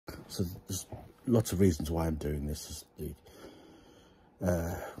So there's lots of reasons why I'm doing this. Is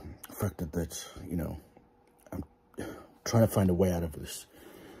the fact that, you know, I'm trying to find a way out of this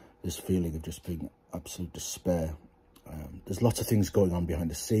feeling of just being absolute despair. There's lots of things going on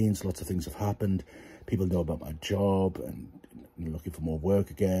behind the scenes. Lots of things have happened. People know about my job and looking for more work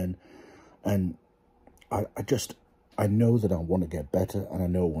again. And I know that I want to get better, and I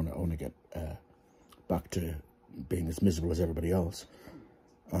know I want to get back to being as miserable as everybody else.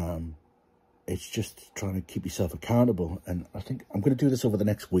 It's just trying to keep yourself accountable. And I think I'm going to do this over the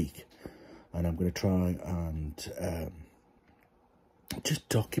next week. And I'm going to try and just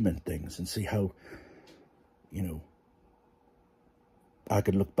document things and see how, you know, I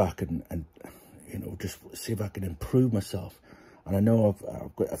can look back and you know, just see if I can improve myself. And I know I've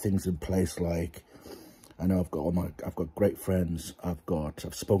got things in place, like I know I've got great friends. I've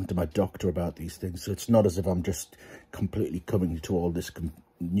spoken to my doctor about these things. So it's not as if I'm just completely coming to all this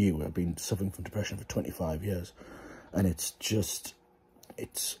new. I've been suffering from depression for 25 years. And I'm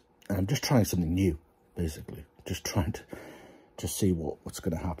just trying something new, basically. Just trying to see what's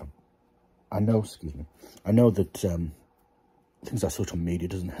going to happen. I know that things like social media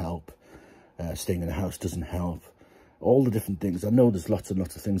doesn't help. Staying in the house doesn't help. All the different things. I know there's lots and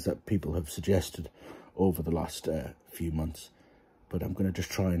lots of things that people have suggested over the last few months. But I'm going to just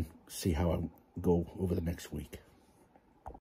try and see how I go over the next week.